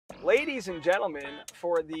Ladies and gentlemen,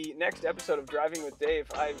 for the next episode of Driving with Dave,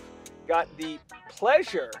 I've got the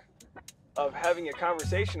pleasure of having a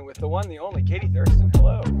conversation with the one, the only, Katie Thurston.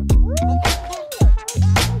 Hello.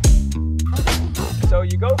 So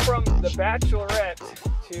you go from the Bachelorette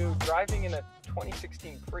to driving in a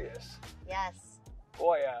 2016 Prius. Yes.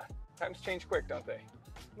 Boy, times change quick, don't they?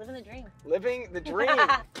 Living the dream. Living the dream.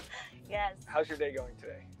 Yes. How's your day going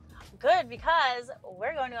today? Good, because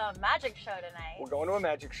we're going to a magic show tonight. We're going to a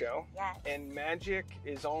magic show. Yes. And magic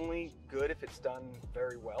is only good if it's done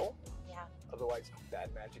very well. Yeah. Otherwise, bad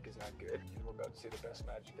magic is not good. And we're about to see the best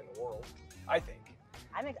magic in the world, I think.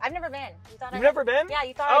 I've never been. You thought You've never been? Yeah,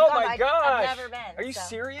 you thought Oh I'd my gosh. I've never been. Are you so.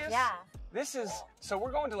 serious? Yeah. This is, so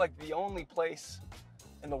we're going to like the only place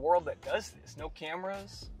in the world that does this. No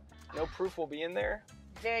cameras, no proof we'll be in there.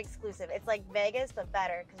 Very exclusive. It's like Vegas, but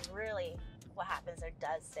better, because really what happens there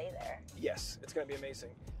does stay there. Yes, it's going to be amazing.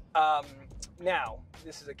 Now,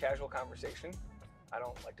 this is a casual conversation. I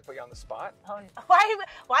don't like to put you on the spot. Oh, why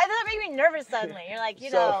does that make me nervous suddenly? You're like,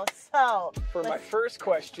 For my first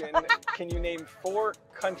question, can you name 4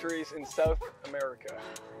 countries in South America?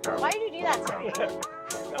 Why did you do that to me?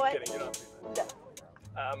 No, I'm kidding. You don't have to do that.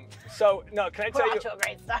 No. No, can I We're tell off you? to a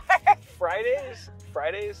great start.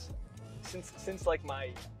 Fridays, since like my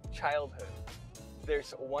childhood,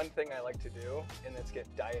 there's one thing I like to do, and that's get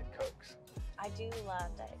Diet Cokes. I do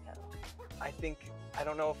love Diet Coke. I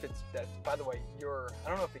don't know if it's that, by the way, I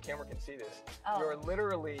don't know if the camera can see this. Oh. You're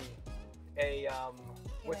literally a,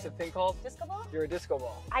 what's the thing called? Disco ball? You're a disco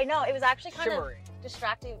ball. I know, it was actually kind Shimmery. of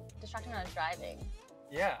distracting when I was driving.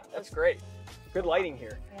 Yeah, that's great. Good lighting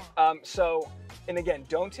here. Yeah. And again,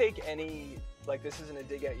 don't take any, like this isn't a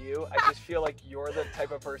dig at you. I just feel like you're the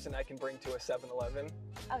type of person I can bring to a 7-Eleven.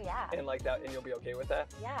 Oh yeah. And like that, and you'll be okay with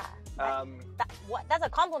that. Yeah. That's a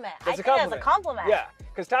compliment. That's That's a compliment. Yeah,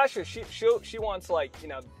 because Tasha, she wants like, you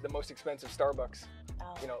know, the most expensive Starbucks,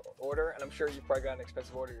 order, and I'm sure you've probably got an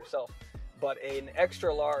expensive order yourself. But an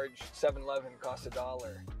extra large 7-Eleven costs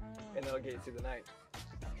 $1, and that'll get you through the night.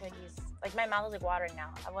 Like my mouth is like watering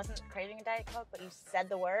now. I wasn't craving a Diet Coke, but you said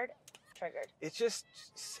the word, triggered. It's just,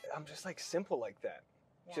 I'm just like simple like that.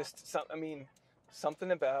 Yeah. Just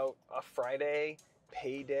something about a Friday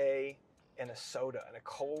payday and a soda and a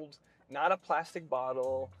cold, not a plastic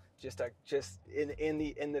bottle, just in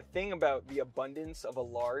the thing about the abundance of a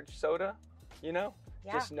large soda, Yeah.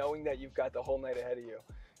 Just knowing that you've got the whole night ahead of you.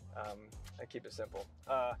 I keep it simple.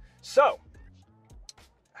 So,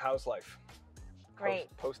 how's life?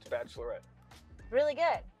 Great. Post Bachelorette. Really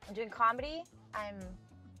good. I'm doing comedy.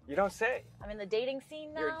 You don't say. I'm in the dating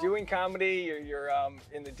scene now. You're doing comedy. You're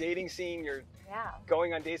in the dating scene. You're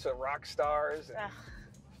going on dates with rock stars and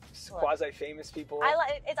quasi-famous people.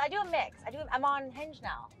 I do a mix. I'm on Hinge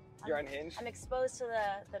now. You're on Hinge? I'm exposed to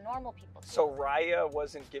the normal people. So Raya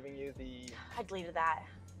wasn't giving you the... I deleted that.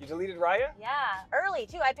 You deleted Raya? Yeah, early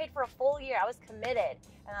too. I paid for a full year. I was committed.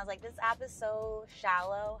 And I was like, this app is so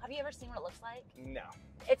shallow. Have you ever seen what it looks like? No.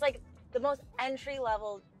 It's like the most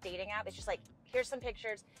entry-level dating app. It's just like, here's some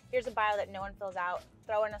pictures, here's a bio that no one fills out,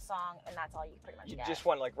 throw in a song, and that's all you pretty much get. You just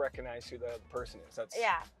want to like recognize who the person is.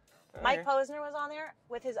 Yeah. Mike Posner was on there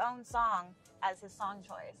with his own song as his song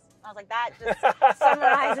choice. I was like, that just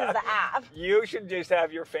summarizes the app. You should just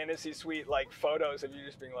have your fantasy suite like photos of you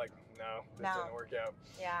just being like, no, this didn't work out.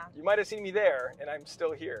 Yeah. You might have seen me there, and I'm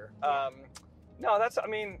still here. No,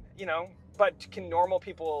 but can normal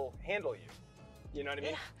people handle you? You know what I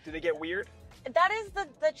mean? Yeah. Do they get weird? That is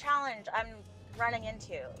the challenge I'm running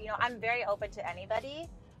into. I'm very open to anybody,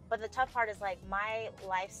 but the tough part is like my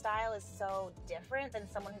lifestyle is so different than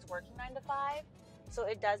someone who's working 9 to 5. So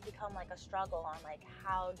it does become like a struggle on like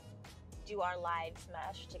how do our lives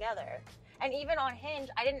mesh together. And even on Hinge,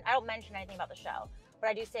 I don't mention anything about the show, but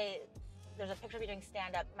I do say there's a picture of me doing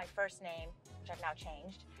stand-up, my first name, which I've now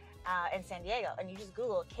changed, in San Diego. And you just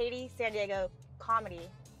Google Katie San Diego comedy,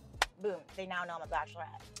 boom, they now know I'm a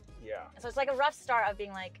Bachelorette. Yeah. So it's like a rough start of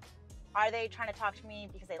being like, are they trying to talk to me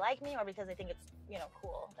because they like me or because they think it's,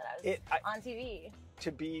 cool that I was on TV?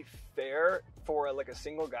 To be fair, for like a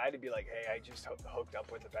single guy to be like, hey, I just hooked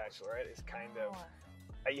up with a Bachelorette is kind of,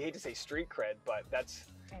 I hate to say street cred, but that's,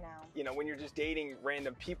 I know. When you're just dating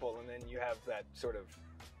random people and then you have that sort of,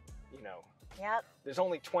 Yep. There's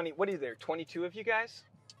only 22 of you guys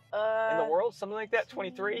in the world? Something like that?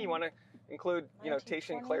 23? You want to include, Tasha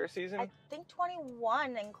and Claire's season? I think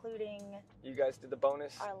 21, including... You guys did the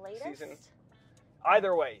bonus our latest season?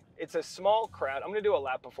 Either way, it's a small crowd. I'm going to do a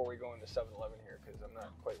lap before we go into 7-Eleven here because I'm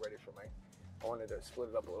not quite ready for I wanted to split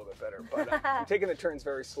it up a little bit better. But I'm taking the turns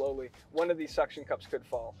very slowly. One of these suction cups could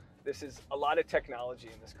fall. This is a lot of technology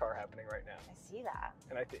in this car happening right now. I see that.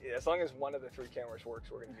 And as long as one of the 3 cameras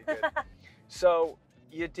works, we're going to be good. So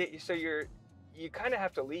you kind of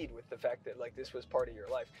have to lead with the fact that like this was part of your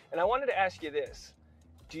life. And I wanted to ask you this: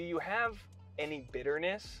 do you have any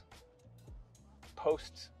bitterness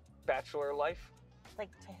post Bachelor life?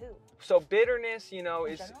 Like to who? So bitterness,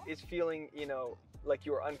 is feeling, like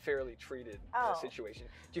you were unfairly treated in a situation.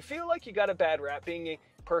 Do you feel like you got a bad rap being a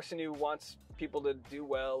person who wants people to do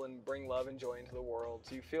well and bring love and joy into the world?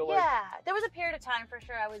 Do you feel like... Yeah, there was a period of time for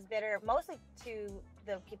sure I was bitter, mostly to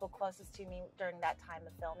the people closest to me during that time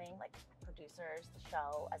of filming, like producers, the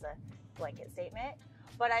show, as a blanket statement.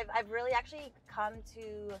 But I've really actually come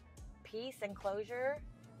to peace and closure.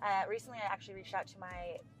 Recently, I actually reached out to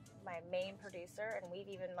my main producer, and we've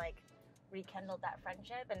even like rekindled that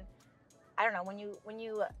friendship. And I don't know, when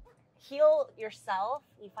you heal yourself,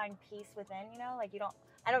 you find peace within. Like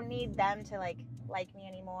I don't need them to like me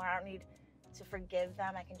anymore. I don't need to forgive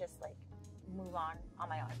them. I can just like move on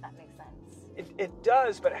my own, if that makes sense. It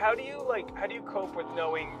does, but how do you cope with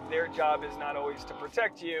knowing their job is not always to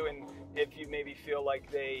protect you, and if you maybe feel like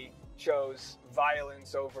they chose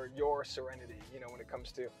violence over your serenity, when it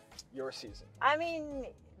comes to your season? I mean,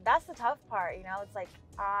 that's the tough part, It's like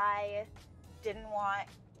I didn't want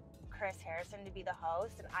Chris Harrison to be the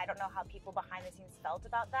host, and I don't know how people behind the scenes felt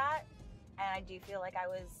about that. And I do feel like I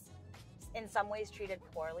was in some ways treated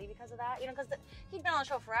poorly because of that, because he'd been on the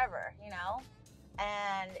show forever,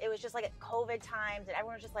 and it was just like at COVID times, and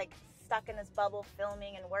everyone was just like stuck in this bubble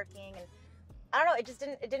filming and working, and I don't know,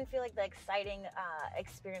 it didn't feel like the exciting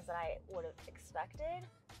experience that I would have expected.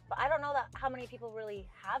 But I don't know how many people really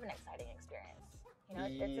have an exciting experience. It's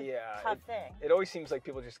a tough thing. It always seems like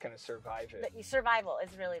people just kind of survive it. Survival is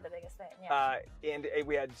really the biggest thing. Yeah. And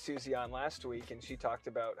we had Susie on last week, and she talked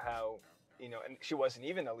about how, and she wasn't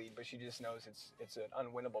even a lead, but she just knows it's an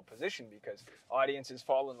unwinnable position because audiences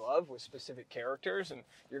fall in love with specific characters, and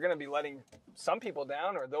you're going to be letting some people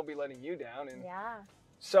down, or they'll be letting you down. And yeah.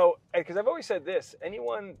 So, because I've always said this,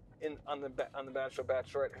 anyone on the Bachelor,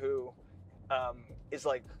 Bachelorette who is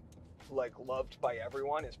like loved by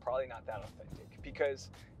everyone is probably not that authentic, because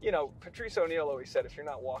Patrice O'Neal always said, if you're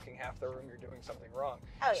not walking half the room, you're doing something wrong.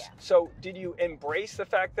 Oh yeah. So did you embrace the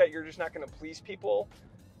fact that you're just not going to please people,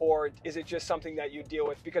 or is it just something that you deal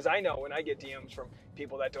with? Because I know when I get DMs from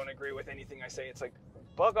people that don't agree with anything I say, it's like,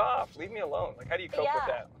 bug off, leave me alone. Like, how do you cope with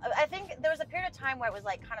that? I think there was a period of time where it was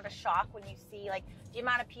like kind of a shock when you see like the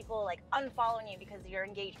amount of people like unfollowing you because your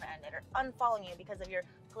engagement ended, or unfollowing you because of your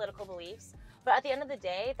political beliefs. But at the end of the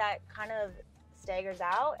day, that kind of staggers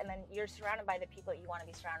out, and then you're surrounded by the people you want to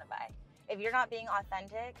be surrounded by. If you're not being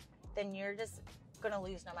authentic, then you're just gonna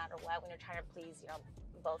lose no matter what when you're trying to please,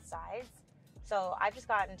 both sides. So I've just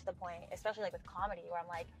gotten to the point, especially like with comedy, where I'm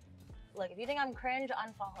like, look, if you think I'm cringe,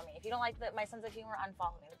 unfollow me. If you don't like my sense of humor,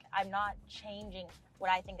 unfollow me. Like, I'm not changing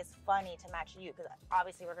what I think is funny to match you, because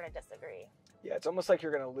obviously we're gonna disagree. Yeah, it's almost like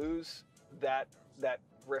you're gonna lose that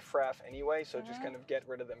riffraff anyway, so just kind of get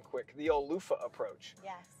rid of them quick. The old loofah approach.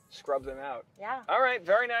 Yes. Scrub them out. Yeah. All right,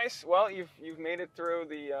 very nice. Well, you've made it through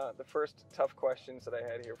the first tough questions that I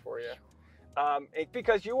had here for you.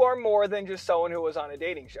 Because you are more than just someone who was on a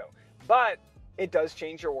dating show, but it does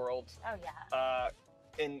change your world. Oh yeah.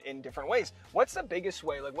 In different ways. What's the biggest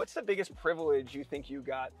way? Like, what's the biggest privilege you think you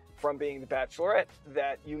got from being the Bachelorette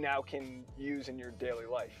that you now can use in your daily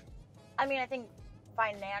life? I mean, I think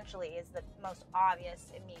financially is the most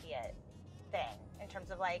obvious, immediate thing in terms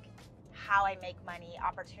of like how I make money,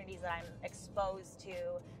 opportunities that I'm exposed to,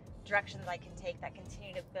 directions I can take that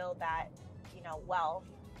continue to build that, wealth,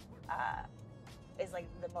 is like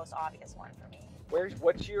the most obvious one for me.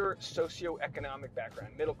 What's your socioeconomic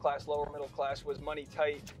background? Middle class, lower middle class? Was money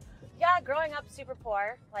tight? Yeah, growing up super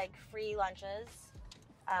poor, like free lunches.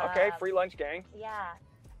 Okay, free lunch gang. Yeah,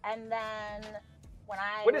 and then when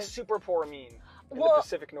What does super poor mean in the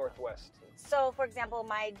Pacific Northwest? So, for example,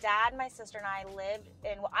 my dad, my sister, and I lived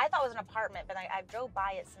in what I thought was an apartment, but I drove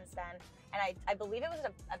by it since then, and I believe it was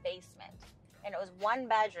a basement, and it was 1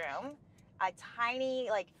 bedroom, a tiny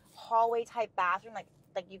like hallway type bathroom, like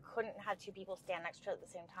you couldn't have 2 people stand next to each other at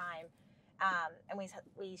the same time, and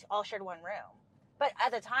we all shared 1 room. But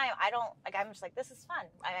at the time, I'm just like, this is fun.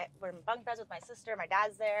 We're in bunk beds with my sister, my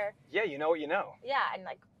dad's there. Yeah, you know what you know. Yeah, and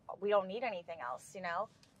like we don't need anything else,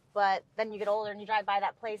 But then you get older and you drive by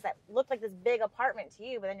that place that looked like this big apartment to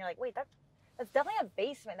you, but then you're like, wait, that's definitely a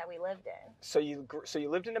basement that we lived in. So you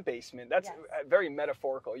lived in a basement. That's very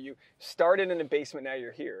metaphorical. You started in a basement, now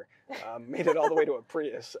you're here. Made it all the way to a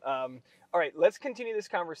Prius. All right, let's continue this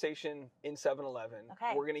conversation in 7-Eleven.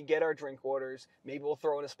 Okay. We're going to get our drink orders. Maybe we'll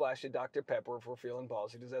throw in a splash of Dr. Pepper if we're feeling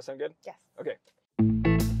ballsy. Does that sound good? Yes. Okay.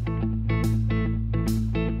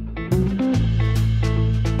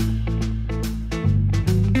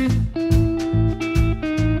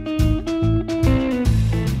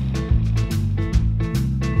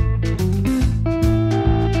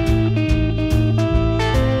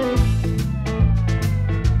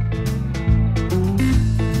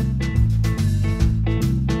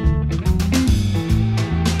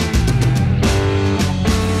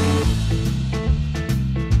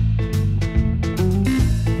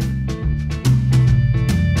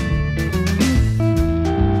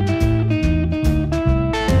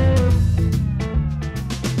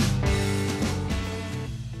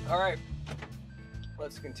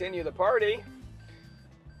 continue the party.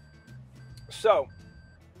 So,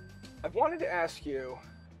 I wanted to ask you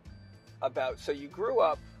about, so you grew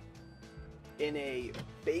up in a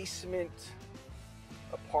basement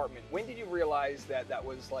apartment. When did you realize that that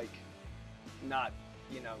was like not,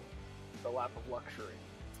 the lap of luxury?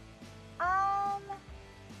 I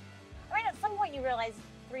mean, at some point you realize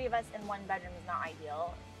 3 of us in one bedroom is not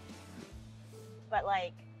ideal. But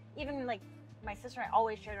like, even like my sister and I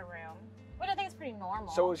always shared a room, which I think is pretty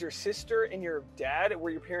normal. So was your sister and your dad, were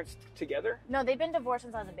your parents together? No, they've been divorced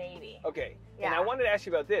since I was a baby. Okay. Yeah. And I wanted to ask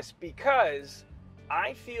you about this because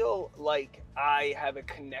I feel like I have a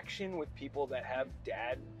connection with people that have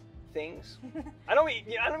dad things. I don't mean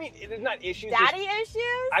it's not issues. Daddy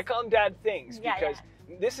issues? I call them dad things Yeah, because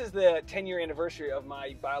this is the 10-year anniversary of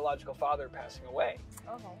my biological father passing away.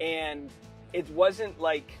 Okay. And it wasn't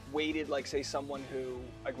like waited like, say, someone who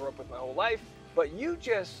I grew up with my whole life, but you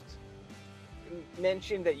just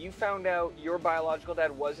mentioned that you found out your biological dad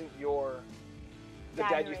wasn't the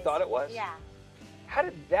dad you thought it was? Yeah. How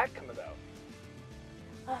did that come about?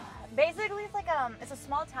 Basically, it's like it's a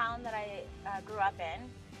small town that I grew up in,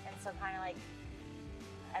 and so kind of like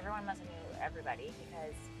everyone must have knew everybody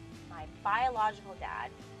because my biological dad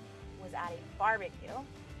was at a barbecue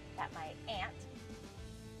that my aunt,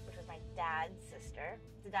 which was my dad's sister,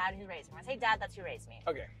 the dad who raised me. When I say dad, that's who raised me.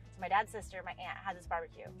 Okay. So my dad's sister, my aunt, had this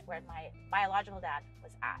barbecue where my biological dad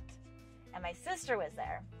was at, and my sister was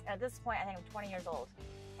there. And at this point, I think I'm 20 years old,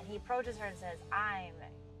 and he approaches her and says, "I'm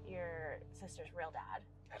your sister's real dad."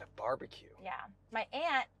 At a barbecue? Yeah. My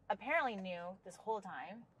aunt apparently knew this whole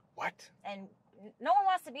time. What? And no one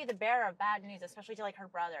wants to be the bearer of bad news, especially to like her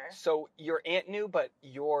brother. So your aunt knew, but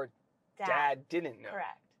your dad didn't know?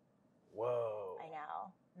 Correct. Whoa. I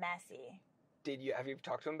know. Messy. Have you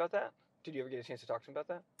talked to him about that? Did you ever get a chance to talk to him about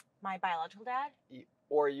that? My biological dad?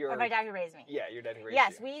 Or my dad who raised me? Yeah, your dad who raised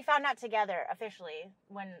Yes, you. we found out together officially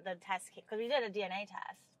when the test came, because we did a DNA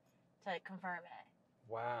test to confirm it.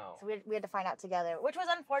 Wow. So we had to find out together, which was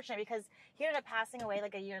unfortunate because he ended up passing away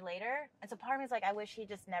like a year later. And so part of me is like, I wish he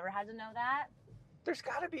just never had to know that. There's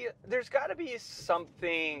got to be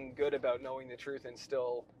something good about knowing the truth and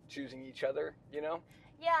still choosing each other,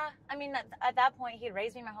 Yeah, I mean, at that point, he had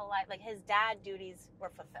raised me my whole life. Like, his dad duties were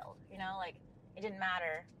fulfilled, like, it didn't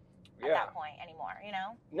matter at that point anymore,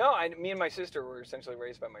 No, me and my sister were essentially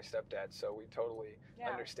raised by my stepdad, so we totally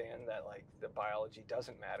understand that, like, the biology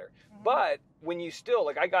doesn't matter. Mm-hmm. But when you still,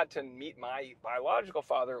 like, I got to meet my biological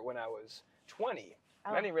father when I was 20.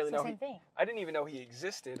 Oh, I didn't really know same thing. I didn't even know he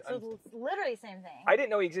existed. So literally same thing. I didn't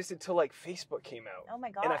know he existed till like Facebook came out. Oh my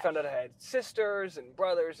god! And I found out I had sisters and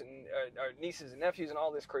brothers and nieces and nephews and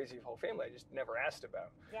all this crazy whole family I just never asked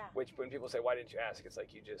about. Yeah. Which when people say why didn't you ask, it's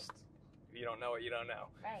like you don't know what you don't know.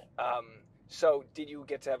 Right. So did you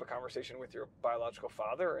get to have a conversation with your biological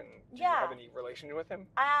father, and do you have any relation with him?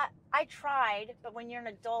 I tried, but when you're an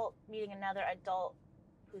adult meeting another adult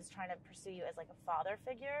who's trying to pursue you as like a father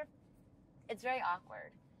figure, it's very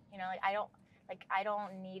awkward, like I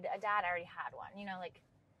don't need a dad. I already had one, like,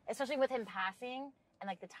 especially with him passing and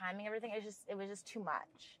like the timing, everything, it was just too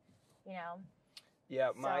much, Yeah,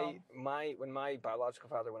 when my biological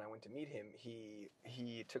father, when I went to meet him, he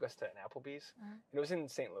took us to an Applebee's. Mm-hmm. And it was in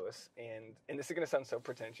St. Louis, and this is gonna sound so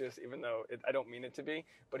pretentious, even though I don't mean it to be.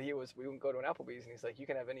 But we would go to an Applebee's, and he's like, "You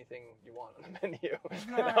can have anything you want on the menu."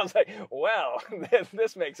 And I was like, "Well,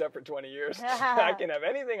 this makes up for 20 years. I can have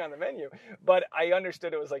anything on the menu." But I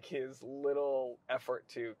understood it was like his little effort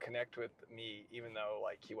to connect with me, even though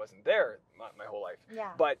like he wasn't there my whole life.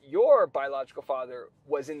 Yeah. But your biological father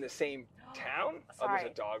was in the same town. Oh, there's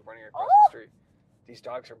a dog running across the street. These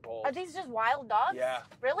dogs are bold. Are these just wild dogs? Yeah.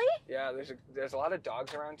 Really? Yeah, there's a lot of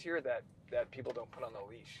dogs around here that people don't put on the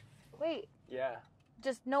leash. Wait. Yeah.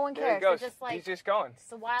 Just no one There cares. he goes. They're just like, he's just going.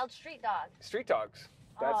 It's a wild street dog. Street dogs.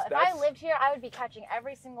 If I lived here, I would be catching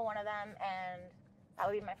every single one of them, and that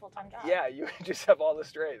would be my full-time job. Yeah, you would just have all the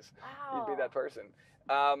strays. Wow. You'd be that person.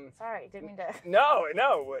 Sorry, didn't mean to. No.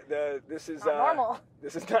 This is not normal.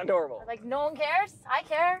 This is not normal. Like, no one cares? I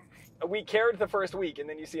care. We cared the first week, and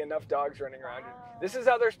then you see enough dogs running around. This is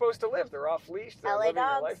how they're supposed to live. They're off leash. They're LA living their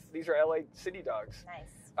dogs. life. These are LA city dogs. Nice.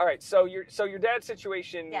 All right. So your dad's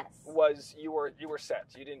situation Yes. was you were set.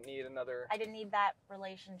 You didn't need another. I didn't need that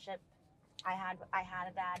relationship. I had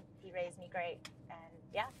a dad. He raised me great, and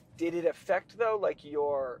yeah. Did it affect though, like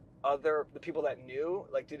the people that knew?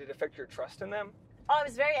 Like, did it affect your trust in them? Oh, I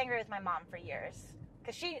was very angry with my mom for years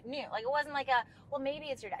because she knew. Like, it wasn't like maybe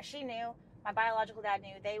it's your dad. She knew. My biological dad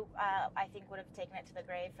knew. They, I think, would have taken it to the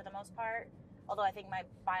grave for the most part. Although I think my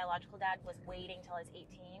biological dad was waiting till I was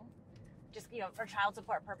 18 just, for child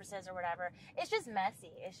support purposes or whatever. It's just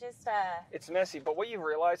messy. It's just, It's messy, but what you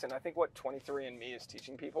realize, and I think what 23andMe is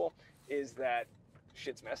teaching people, is that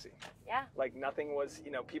shit's messy. Yeah. Like nothing was,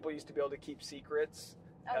 people used to be able to keep secrets,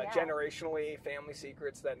 Oh, yeah. generationally, family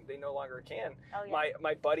secrets that they no longer can. Oh, yeah.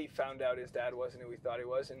 My buddy found out his dad wasn't who he thought he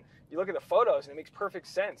was, and you look at the photos and it makes perfect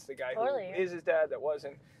sense. The guy Totally. who is his dad that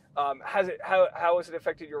wasn't. How has it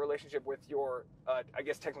affected your relationship with your, I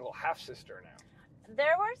guess, technical half-sister now?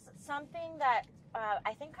 There was something that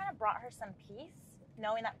I think kind of brought her some peace,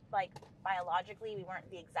 knowing that, like, biologically we weren't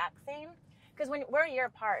the exact same. Because when we're a year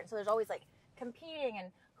apart, so there's always, like, competing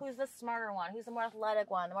and who's the smarter one, who's the more athletic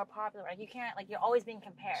one, the more popular. Like, you can't, like, you're always being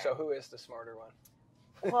compared. So who is the smarter one?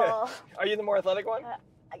 Well, Are you the more athletic one?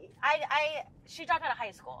 she dropped out of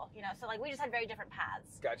high school, so, like, we just had very different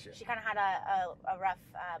paths. Gotcha. She kind of had a rough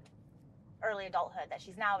early adulthood that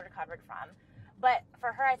she's now recovered from. But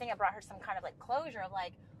for her, I think it brought her some kind of, like, closure of,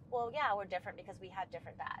 like, well, yeah, we're different because we had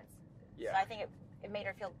different dads. Yeah. So I think it made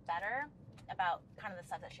her feel better about kind of the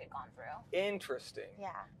stuff that she had gone through. Interesting. Yeah.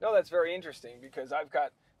 No, that's very interesting because I've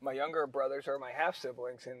got my younger brothers are my half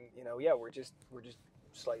siblings, and we're just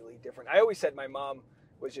slightly different. I always said my mom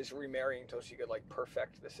was just remarrying until she could, like,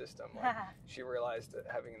 perfect the system. Like, she realized that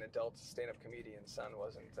having an adult stand-up comedian son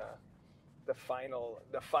wasn't the final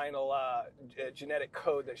genetic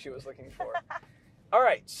code that she was looking for. All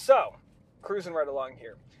right, so cruising right along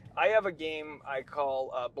here. I have a game I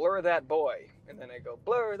call Blur That Boy, and then I go,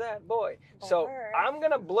 Blur That Boy. Blur. So I'm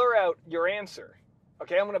going to blur out your answer.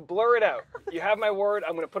 Okay, I'm going to blur it out. You have my word.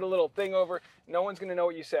 I'm going to put a little thing over. No one's going to know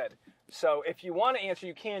what you said. So if you want to answer,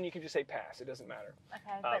 you can just say pass. It doesn't matter.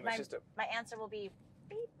 Okay, but my answer will be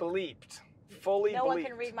beep. Bleeped. Fully bleeped. No one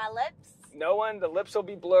can read my lips? No one. The lips will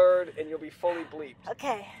be blurred, and you'll be fully bleeped.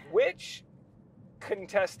 Okay. Which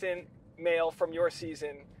contestant, male from your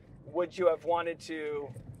season, would you have wanted to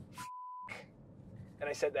and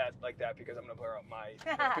I said that like that because I'm going to blur out my...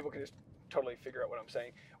 people can just totally figure out what I'm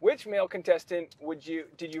saying. Which male contestant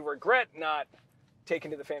did you regret not taking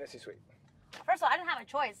to the fantasy suite? First of all, I didn't have a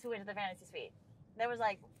choice who went to the fantasy suite. There was,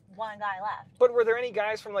 like, one guy left. But were there any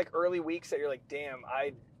guys from, like, early weeks that you're like, damn,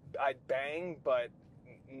 I'd bang, but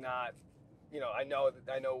not, I know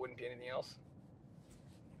it wouldn't be anything else?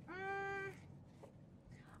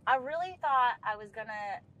 I really thought I was going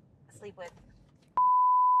to sleep with...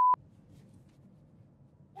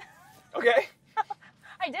 Okay.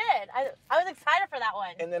 I did. I was excited for that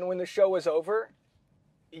one. And then when the show was over,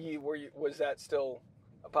 was that still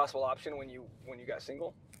a possible option when you got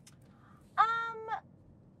single?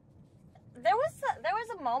 There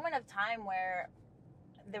was a moment of time where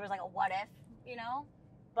there was like a what if,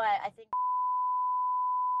 but I think,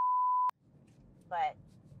 but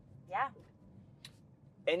yeah.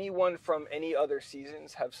 Anyone from any other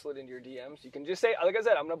seasons have slid into your DMs? You can just say, like I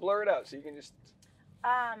said, I'm gonna blur it out, so you can just.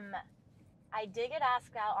 I did get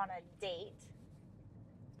asked out on a date.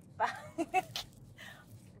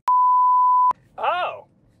 Oh.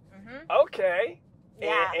 Mm-hmm. Okay.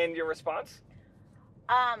 Yeah. And your response?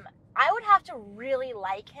 I would have to really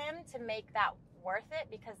like him to make that worth it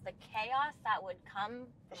because the chaos that would come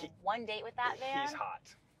from one date with that man. He's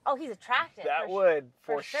hot. Oh, he's attractive. That would,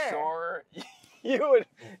 for sure. You would.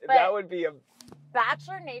 But that would be a.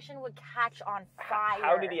 Bachelor Nation would catch on fire.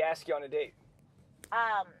 How did he ask you on a date?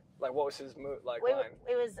 Like what was his mood? Line?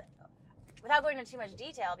 It was, without going into too much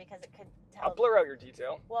detail because it could tell. I'll blur out your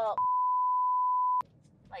detail. Well,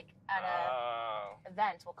 like at a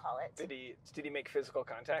event, we'll call it. Did he make physical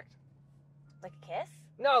contact? Like a kiss?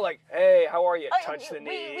 No, like, hey, how are you? Touch the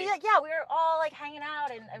knee. We were all like hanging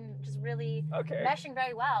out and just really meshing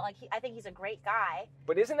very well. Like I think he's a great guy.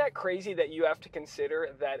 But isn't that crazy that you have to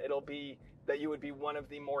consider that that you would be one of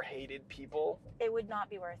the more hated people? It would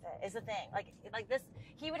not be worth it, is the thing. Like this,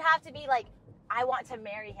 he would have to be like, I want to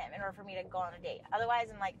marry him in order for me to go on a date.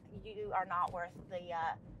 Otherwise, I'm like, you are not worth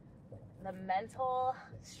the mental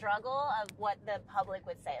struggle of what the public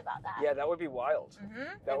would say about that. Yeah, that would be wild.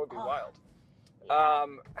 Mm-hmm. That would be wild. Yeah.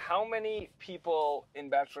 How many people in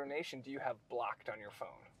Bachelor Nation do you have blocked on your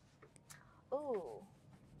phone? Ooh,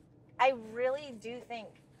 I really do think,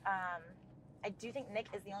 Nick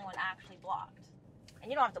is the only one actually blocked.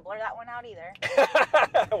 And you don't have to blur that one out either.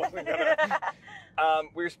 I wasn't gonna.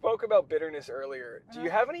 We spoke about bitterness earlier. Do you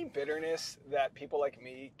have any bitterness that people like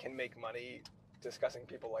me can make money discussing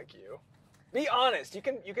people like you? Be honest. You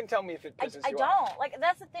can tell me if it pisses you off. I don't. Like,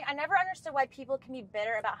 that's the thing. I never understood why people can be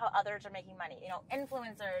bitter about how others are making money.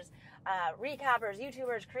 Influencers, recappers,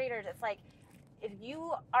 YouTubers, creators. It's like, if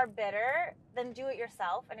you are bitter, then do it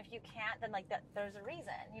yourself. And if you can't, then, like, there's a reason,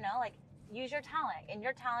 Like, use your talent. And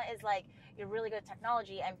your talent is like, you're really good at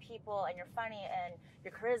technology and people, and you're funny, and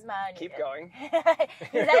your charisma. And Keep going.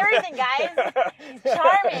 He's everything, guys. He's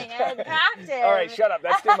charming and attractive. All right, shut up.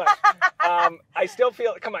 That's too much. I still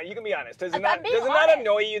feel, come on, you can be honest. Does it not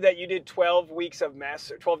annoy you that you did 12 weeks of mess,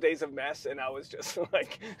 or 12 days of mess, and I was just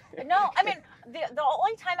like... No, I mean, the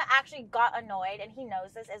only time I actually got annoyed, and he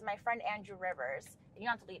knows this, is my friend Andrew Rivers. You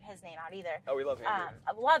don't have to leave his name out either. Oh, we love Andrew.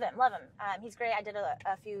 I love him. He's great. I did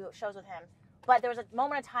a few shows with him. But there was a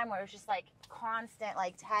moment of time where it was just like constant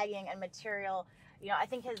like tagging and material. You know, I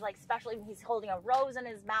think his like special, he's holding a rose in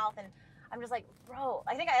his mouth, and I'm just like, bro,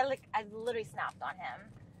 I think I literally snapped on him.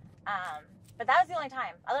 But that was the only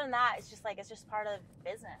time. Other than that, it's just part of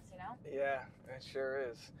business, you know? Yeah, it sure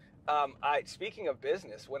is. Speaking of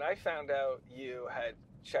business, when I found out you had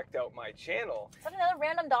checked out my channel. Is that another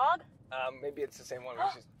random dog? Maybe it's the same one.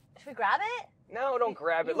 Should we grab it? No, don't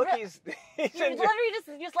grab it. Look, he's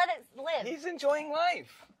literally just let it live. He's enjoying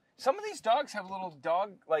life. Some of these dogs have little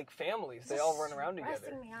dog-like families. They all run around together.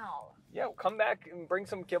 Stressing me out. Yeah, come back and bring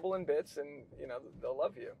some kibble and bits, and you know they'll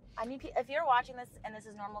love you. I mean, if you're watching this and this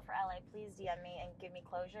is normal for LA, please DM me and give me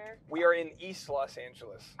closure. We are in East Los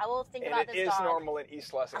Angeles. I will think about this dog. It is normal in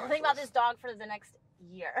East Los Angeles. I'll think about this dog for the next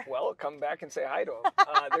year. Well, come back and say hi to them.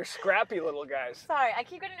 They're scrappy little guys. Sorry, I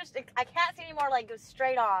keep getting I can't see any more like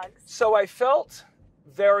stray dogs. So I felt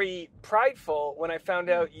very prideful when I found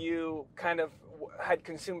out you kind of had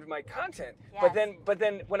consumed my content. Yes. But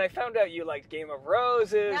then when I found out you liked Game of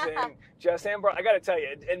Roses and Just Amber, I got to tell you,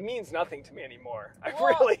 it means nothing to me anymore. I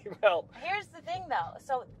really felt. Here's the thing, though.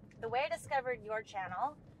 So the way I discovered your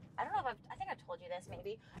channel, I don't know if I think I told you this.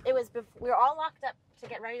 Maybe it was we were all locked up to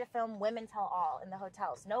get ready to film Women Tell All in the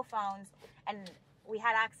hotels, no phones, and we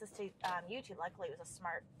had access to YouTube. Luckily, it was a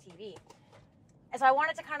smart TV. And so I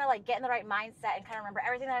wanted to kind of like get in the right mindset and kind of remember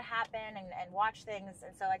everything that had happened and watch things.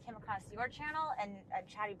 And so I came across your channel and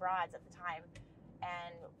Chatty Broads at the time,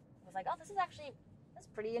 and was like, oh, this is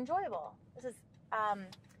pretty enjoyable. This is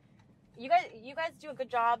you guys do a good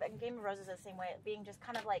job, and Game of Roses is the same way, being just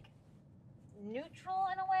kind of like neutral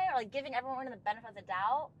in a way, or like giving everyone the benefit of the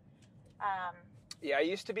doubt. Yeah, I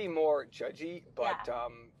used to be more judgy, but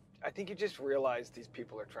I think you just realize these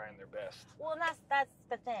people are trying their best. Well, and that's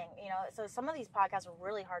the thing, you know. So some of these podcasts are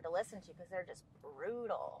really hard to listen to because they're just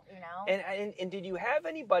brutal, you know. And did you have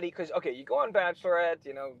anybody? Because okay, you go on Bachelorette,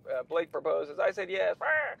 you know, Blake proposes, I said yes,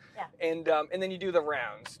 yeah. And then you do the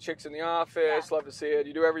rounds, chicks in the office, love to see it.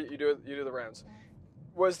 You do the rounds.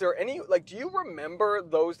 Mm-hmm. Was there any do you remember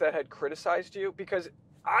those that had criticized you? Because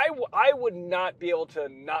I would not be able to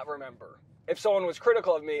not remember if someone was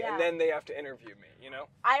critical of me and then they have to interview me, you know?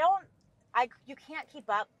 You can't keep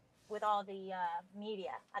up with all the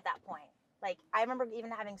media at that point. Like, I remember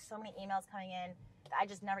even having so many emails coming in that I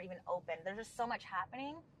just never even opened. There's just so much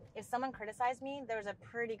happening. If someone criticized me, there was a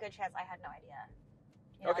pretty good chance I had no idea.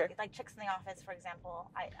 You know, okay. Like Chicks in the Office, for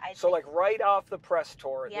example. So like right off the press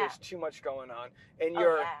tour, there's too much going on, and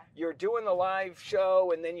you're doing the live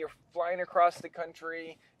show, and then you're flying across the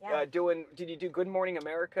country. Yeah. Did you do Good Morning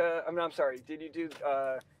America? I'm sorry. Did you do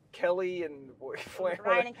Kelly and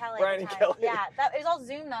Ryan and Kelly? Ryan and Kelly. Yeah, it was all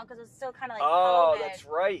Zoom though, because it was still kind of like oh, COVID. That's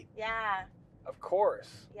right. Yeah. Of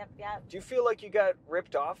course. Yep. Do you feel like you got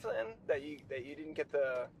ripped off then? That you didn't get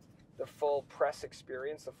the full press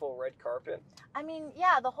experience, the full red carpet? I mean,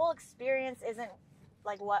 yeah, the whole experience isn't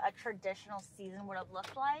like what a traditional season would have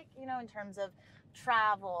looked like, you know, in terms of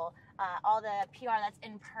travel, all the PR that's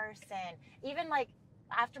in person. Even like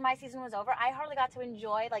after my season was over, I hardly got to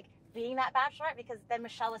enjoy like being that Bachelorette, because then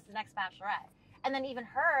Michelle was the next Bachelorette. And then even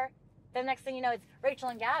her, the next thing you know, it's Rachel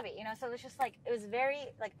and Gabby, you know? So it was just like, it was very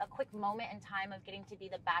like a quick moment in time of getting to be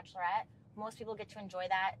the Bachelorette. Most people get to enjoy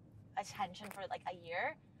that attention for like a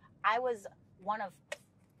year. I was one of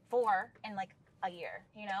 4 in like a year,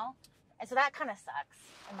 you know? And so that kind of sucks,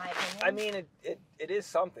 in my opinion. I mean, it is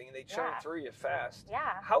something. They churn through you fast.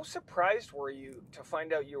 Yeah. How surprised were you to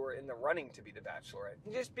find out you were in the running to be the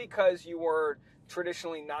Bachelorette? Just because you were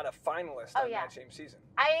traditionally not a finalist on that same season.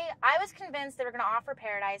 I was convinced they were going to offer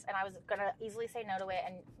Paradise, and I was going to easily say no to it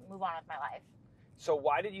and move on with my life. So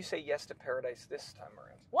why did you say yes to Paradise this time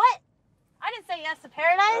around? What? I didn't say yes to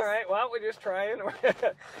Paradise. All right, well, we're just trying.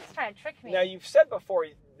 Just trying to trick me. Now, you've said before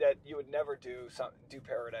that you would never do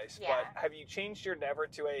Paradise, yeah. But have you changed your never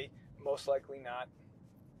to a most likely not?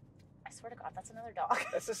 I swear to God, that's another dog.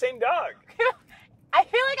 That's the same dog. I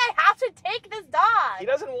feel like I have to take this dog. He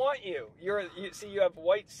doesn't want you. You have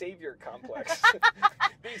white savior complex.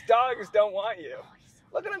 These dogs don't want you.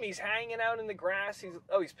 Look at him. He's hanging out in the grass.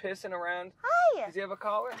 He's pissing around. Hi. Does he have a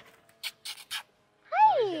collar?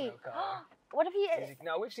 Hi. No, he doesn't have a collar. What if he?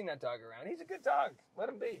 No, we've seen that dog around. He's a good dog. Let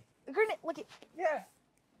him be. Look at. Yeah,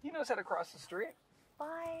 he knows how to cross the street.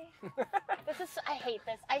 Bye. I hate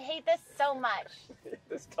this. I hate this so much.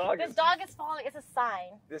 This dog is falling. It's a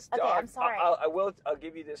sign. This dog. Okay, I'm sorry. I'll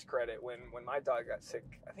give you this credit. When my dog got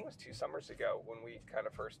sick, I think it was 2 summers ago when we kind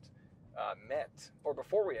of first met, or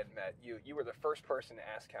before we had met, you were the first person to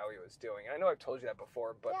ask how he was doing. And I know I've told you that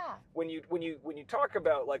before, but yeah. when you talk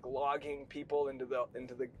about like logging people into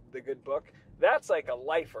the good book, that's like a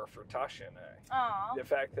lifer for Tasha and I. Aww. The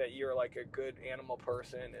fact that you're like a good animal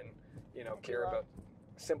person and care about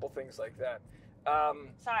simple things like that.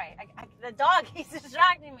 Sorry, the dog keeps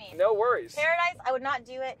distracting me. No worries. Paradise, I would not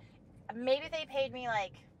do it. Maybe if they paid me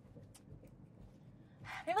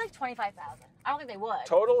maybe $25,000. I don't think they would.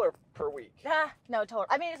 Total or per week? No, total.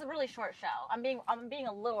 I mean, it's a really short show. I'm being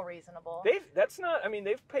a little reasonable. They've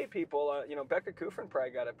paid people. Becca Kufrin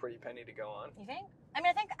probably got a pretty penny to go on. You think? I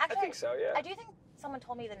mean, I think so. Yeah. I do think someone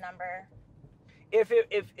told me the number.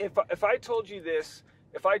 If I told you this,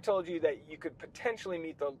 if I told you that you could potentially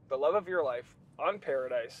meet the love of your life on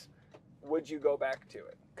Paradise, would you go back to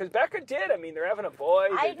it? Because Becca did. I mean, they're having a boy.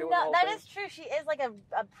 I know that is true. She is like a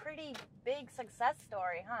pretty big success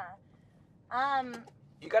story, huh?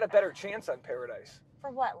 You got a better chance on Paradise.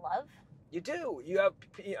 For what, love? You do. You have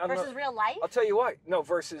versus real life. I'll tell you what. No,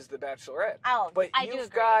 versus the Bachelorette. Oh, but I do you've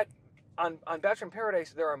agree. got on Bachelor in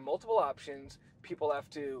Paradise. There are multiple options. People have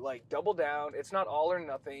to double down. It's not all or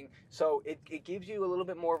nothing. So it gives you a little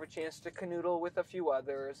bit more of a chance to canoodle with a few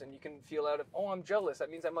others, and you can feel out of, I'm jealous. That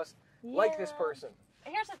means I must like this person.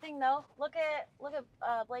 Here's the thing, though. Look at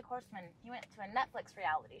Blake Horstmann. He went to a Netflix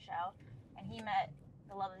reality show, and he met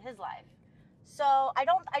the love of his life. So I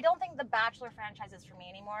don't think the Bachelor franchise is for me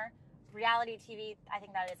anymore. Reality TV, I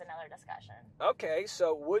think that is another discussion. Okay,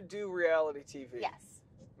 so would do reality TV. Yes.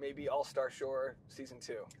 Maybe All-Star Shore season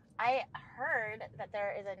 2. I heard that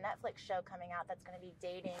there is a Netflix show coming out that's going to be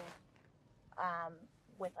dating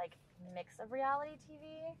with mix of reality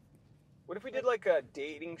TV. What if we did a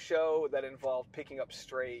dating show that involved picking up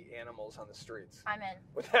stray animals on the streets? I'm in.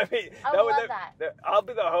 Would that be? I would love that. I'll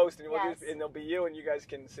be the host, and Yes. and there'll be you, and you guys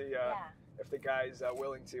can see if the guy's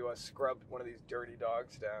willing to scrub one of these dirty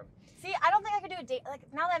dogs down. See, I don't think I could do a date.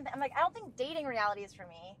 Now that I'm I don't think dating reality is for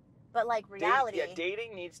me. But reality.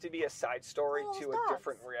 Dating needs to be a side story to a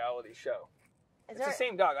different reality show. It's the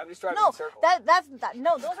same dog. I'm just driving in circles.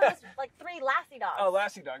 No, those are just 3 Lassie dogs. Oh,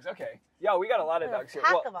 Lassie dogs. Okay. Yeah, we got a lot of dogs here.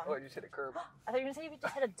 Pack of them. Oh, you just hit a curb. I thought you were going to say you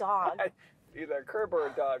just hit a dog. Either a curb or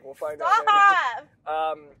a dog. We'll find out Stop!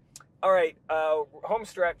 later. All right. Home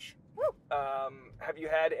stretch. Woo. Have you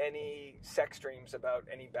had any sex dreams about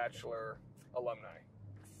any Bachelor alumni?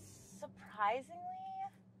 Surprisingly.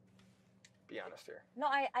 Be honest here. No,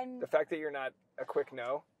 I'm... The fact that you're not a quick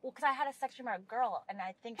no? Well, because I had a sex dream about a girl, and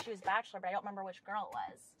I think she was Bachelor, but I don't remember which girl it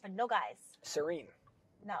was. But no guys. Serene.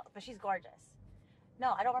 No, but she's gorgeous.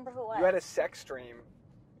 No, I don't remember who it was. You had a sex dream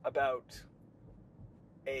about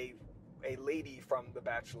a lady from The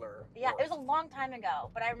Bachelor. Yeah, it was a long time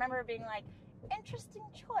ago, but I remember being interesting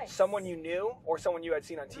choice. Someone you knew, or someone you had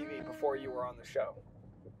seen on TV before you were on the show?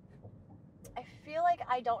 I feel like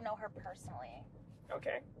I don't know her personally.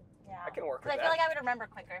 Okay. Yeah. I can work with that. I feel like I would remember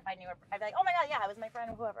quicker if I knew her. I'd be like, oh my god, yeah, it was my friend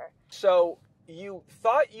or whoever. So you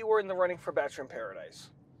thought you were in the running for Bachelor in Paradise.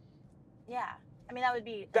 Yeah. I mean, that would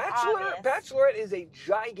be Bachelor. obvious. Bachelorette is a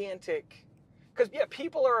gigantic... Because,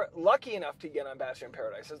 people are lucky enough to get on Bachelor in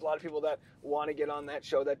Paradise. There's a lot of people that want to get on that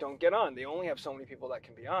show that don't get on. They only have so many people that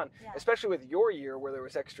can be on, especially with your year where there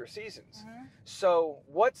was extra seasons. Mm-hmm. So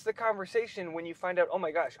what's the conversation when you find out, oh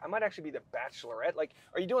my gosh, I might actually be the Bachelorette?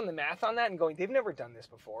 Are you doing the math on that and going, they've never done this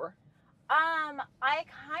before? I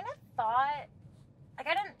kind of thought, I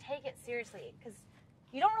didn't take it seriously because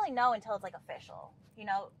you don't really know until it's official,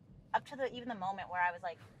 up to even the moment where I was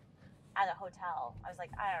at a hotel. I was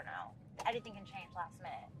I don't know. Anything can change last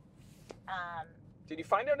minute. Did you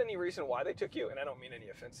find out any reason why they took you? And I don't mean any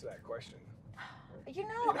offense to that question. I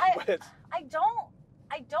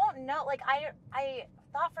don't know. I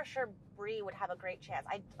thought for sure Bree would have a great chance.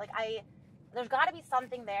 There's got to be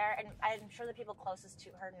something there, and I'm sure the people closest to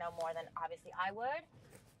her know more than obviously I would.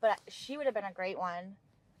 But she would have been a great one.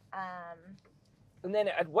 And then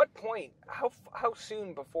at what point? How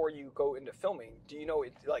soon before you go into filming do you know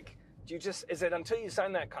it? Is it until you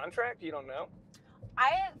sign that contract? You don't know?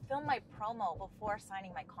 I filmed my promo before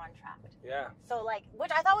signing my contract. Yeah. So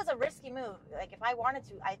which I thought was a risky move. If I wanted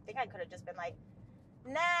to, I think I could have just been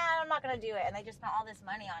nah, I'm not gonna do it. And they just spent all this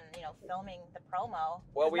money on, filming the promo.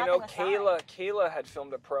 Well, we know Kayla had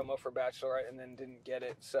filmed a promo for Bachelorette and then didn't get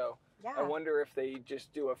it. So yeah. I wonder if they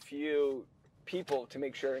just do a few people to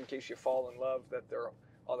make sure in case you fall in love that they're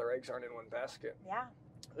all their eggs aren't in one basket. Yeah.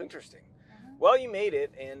 Interesting. Well, you made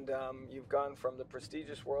it, and you've gone from the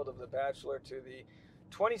prestigious world of The Bachelor to the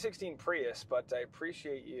 2016 Prius, but I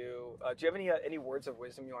appreciate you. Do you have any words of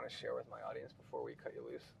wisdom you want to share with my audience before we cut you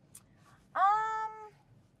loose?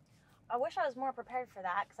 I wish I was more prepared for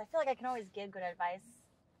that, because I feel like I can always give good advice,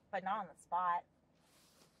 but not on the spot.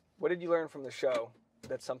 What did you learn from the show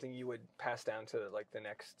that's something you would pass down to, like, the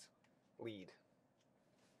next lead?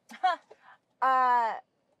 How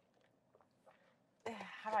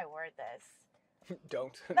do I word this?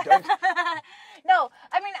 Don't. No,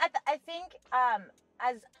 I mean, I think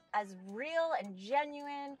as real and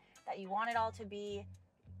genuine that you want it all to be,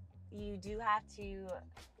 you do have to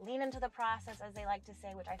lean into the process, as they like to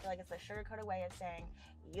say, which I feel like is the sugar-coated way of saying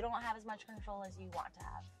you don't have as much control as you want to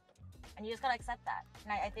have. And you just gotta accept that.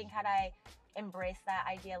 And I think had I embraced that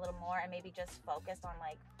idea a little more and maybe just focused on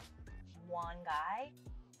like one guy,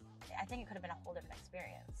 I think it could have been a whole different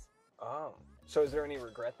experience. Oh, so is there any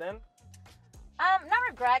regret then? Not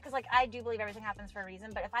regret, because like I do believe everything happens for a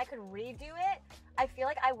reason, but if I could redo it, I feel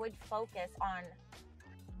like I would focus on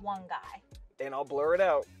one guy. And I'll blur it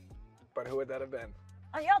out, but who would that have been?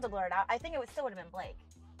 Oh, you don't have to blur it out. I think it still would have been Blake.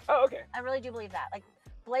 Oh, okay. I really do believe that. Like,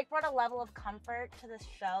 Blake brought a level of comfort to this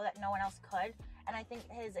show that no one else could, and I think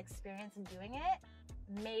his experience in doing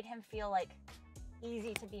it made him feel like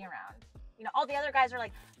easy to be around. You know, all the other guys are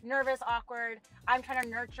like nervous, awkward. I'm trying to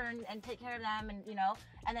nurture and take care of them, and you know.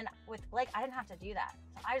 And then with Blake, I didn't have to do that.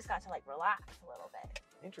 So I just got to like relax a little bit.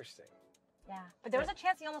 Interesting. Yeah, but there was a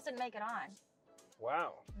chance he almost didn't make it on.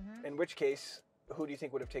 Wow. In which case, who do you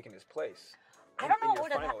think would have taken his place? I don't know what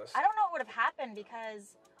would have happened,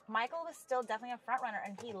 because Michael was still definitely a front runner,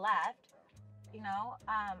 and he left. You know.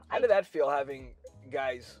 How did that feel, having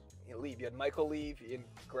guys leave? You had Michael leave, and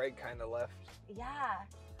Greg kind of left. Yeah.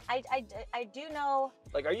 I do know.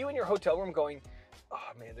 Like, are you in your hotel room going,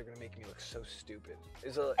 oh man, they're gonna make me look so stupid?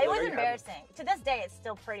 It was embarrassing. To this day, it's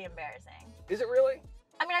still pretty embarrassing. Is it really?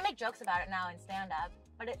 I mean, I make jokes about it now in stand-up,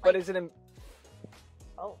 but but is it?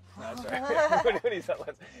 Oh, that's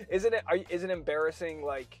right. Is it embarrassing?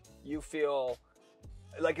 Like, you feel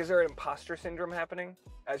like, is there an imposter syndrome happening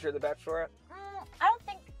as you're the Bachelorette? I don't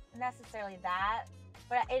think necessarily that,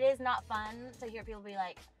 but it is not fun to hear people be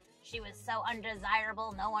like, she was so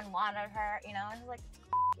undesirable, no one wanted her, you know? And it's like,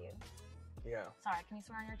 F you. Yeah. Sorry, can you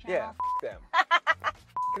swear on your channel? Yeah, them.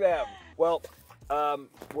 Them. Well,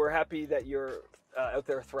 we're happy that you're out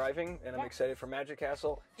there thriving, and I'm excited for Magic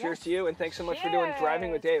Castle. Cheers to you, and thanks so much for doing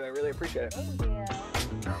Driving with Dave. I really appreciate it. Thank you.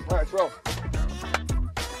 All right, let's roll.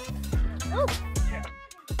 Ooh. Yeah.